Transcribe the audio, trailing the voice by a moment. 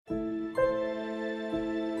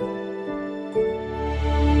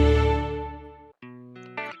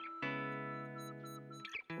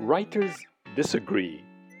writers disagree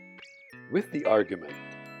with the argument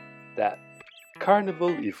that Carnival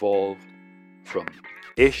evolved from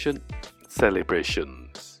ancient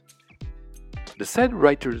celebrations. The said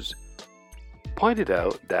writers pointed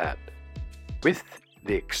out that with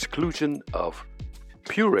the exclusion of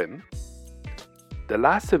Purim, the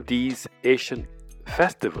last of these ancient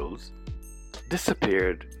festivals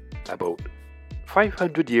disappeared about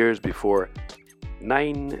 500 years before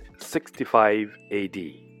 965 AD,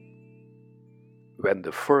 when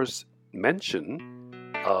the first mention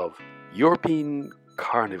of European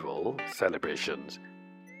carnival celebrations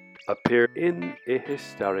appeared in a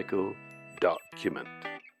historical document.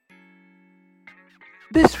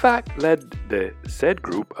 This fact led the said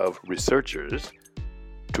group of researchers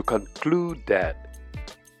to conclude that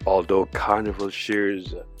although carnival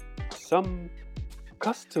shares some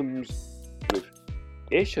customs with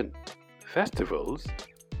ancient festivals,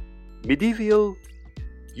 medieval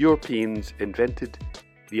Europeans invented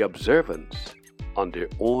the observance on their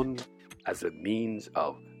own as a means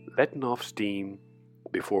of letting off steam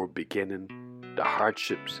before beginning the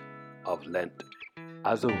hardships of Lent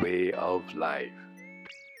as a way of life.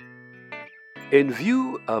 In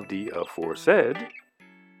view of the aforesaid,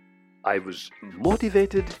 I was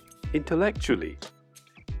motivated intellectually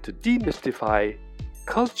to demystify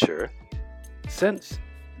culture, since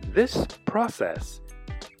this process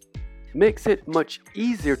makes it much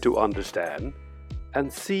easier to understand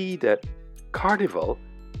and see that Carnival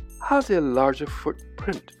has a larger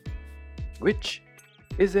footprint, which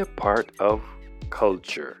is a part of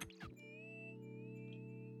culture.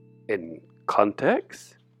 In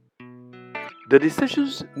context, the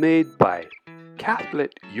decisions made by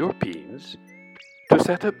Catholic Europeans to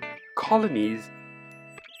set up colonies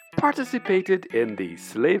participated in the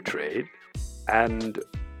slave trade and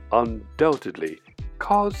undoubtedly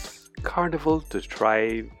caused Carnival to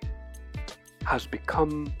thrive has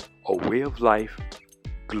become a way of life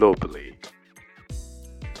globally.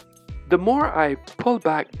 The more I pull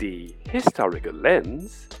back the historical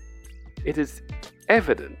lens, it is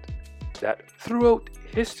evident that throughout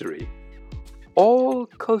history, all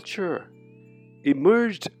culture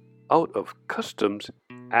emerged out of customs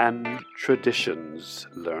and traditions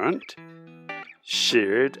learned,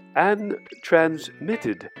 shared, and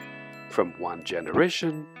transmitted from one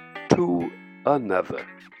generation to another.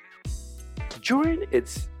 During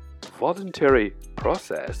its voluntary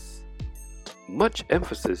process, much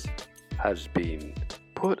emphasis has been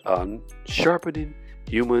put on sharpening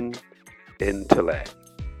human intellect.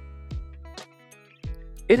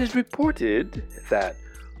 It is reported that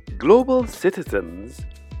global citizens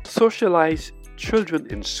socialize children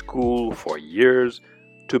in school for years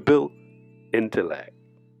to build intellect.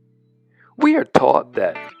 We are taught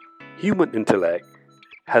that human intellect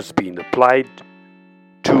has been applied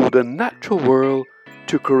to the natural world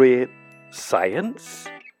to create science,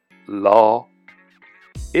 law,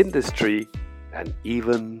 industry, and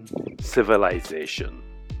even civilization.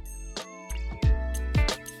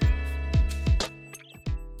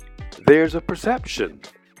 There's a perception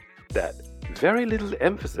that very little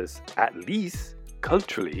emphasis, at least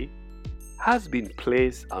culturally, has been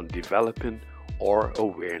placed on developing or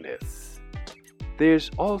awareness. There's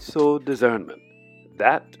also discernment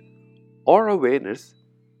that our awareness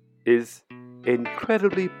is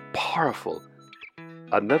incredibly powerful.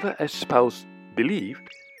 Another espoused belief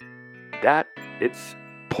that it's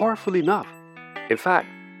powerful enough, in fact,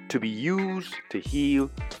 to be used to heal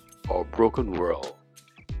our broken world.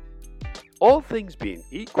 All things being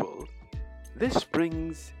equal, this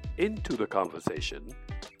brings into the conversation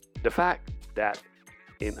the fact that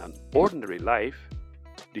in an ordinary life,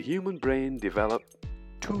 the human brain developed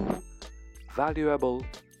two valuable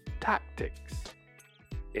tactics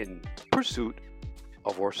in pursuit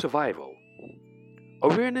of our survival.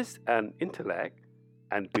 Awareness and intellect,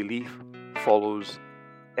 and belief follows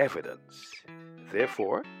evidence.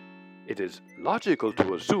 Therefore, it is logical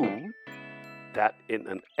to assume that in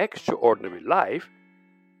an extraordinary life,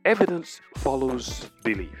 evidence follows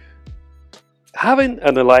belief. Having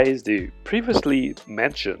analyzed the previously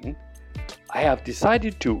mentioned, I have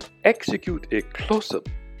decided to execute a close-up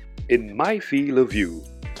in my field of view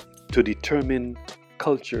to determine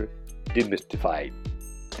culture demystified.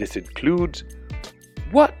 This includes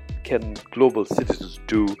what can global citizens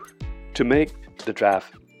do to make the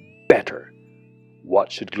draft better?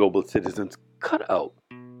 What should global citizens cut out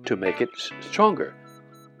to make it stronger?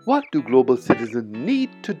 What do global citizens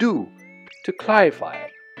need to do to clarify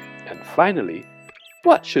it? And finally,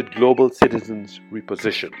 what should global citizens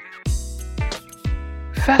reposition?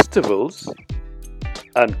 Festivals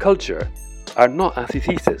and culture are not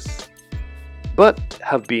antithesis. but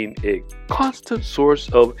have been a constant source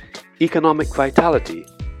of economic vitality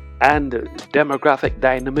and demographic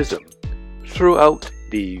dynamism throughout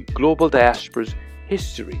the global diaspora's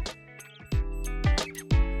history.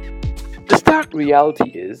 The stark reality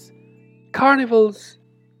is Carnival's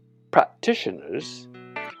practitioners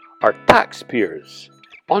are taxpayers,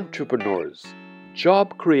 entrepreneurs,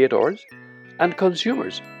 job creators, and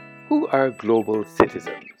consumers who are global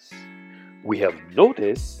citizens. We have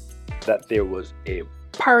noticed that there was a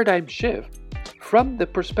paradigm shift from the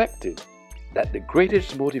perspective that the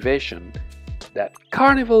greatest motivation that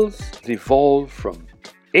carnivals evolved from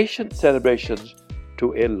ancient celebrations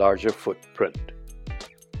to a larger footprint.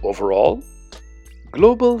 Overall,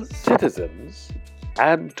 global citizens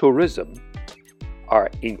and tourism are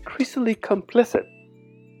increasingly complicit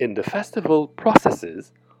in the festival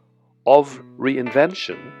processes of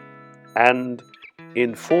reinvention and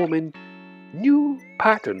in forming new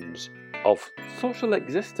patterns of social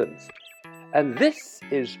existence. And this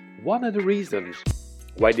is one of the reasons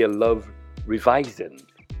why they love revising,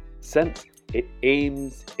 since it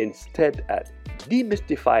aims instead at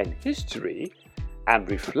demystifying history and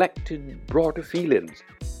reflecting broader feelings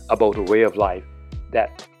about a way of life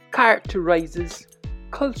that characterizes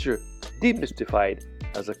culture demystified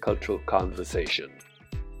as a cultural conversation.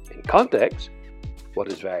 In context, what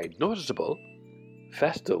is very noticeable,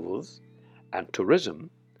 festivals and tourism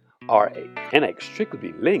are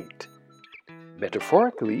inextricably linked.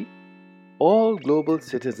 Metaphorically, all global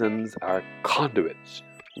citizens are conduits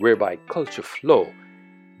whereby culture flow.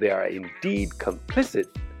 They are indeed complicit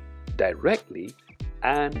directly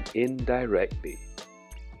and indirectly.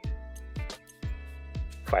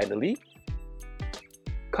 Finally,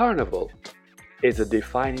 Carnival is a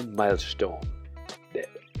defining milestone that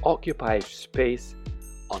occupies space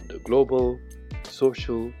on the global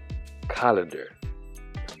social calendar.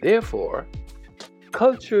 Therefore,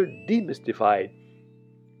 Culture Demystified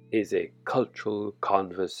is a cultural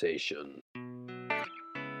conversation.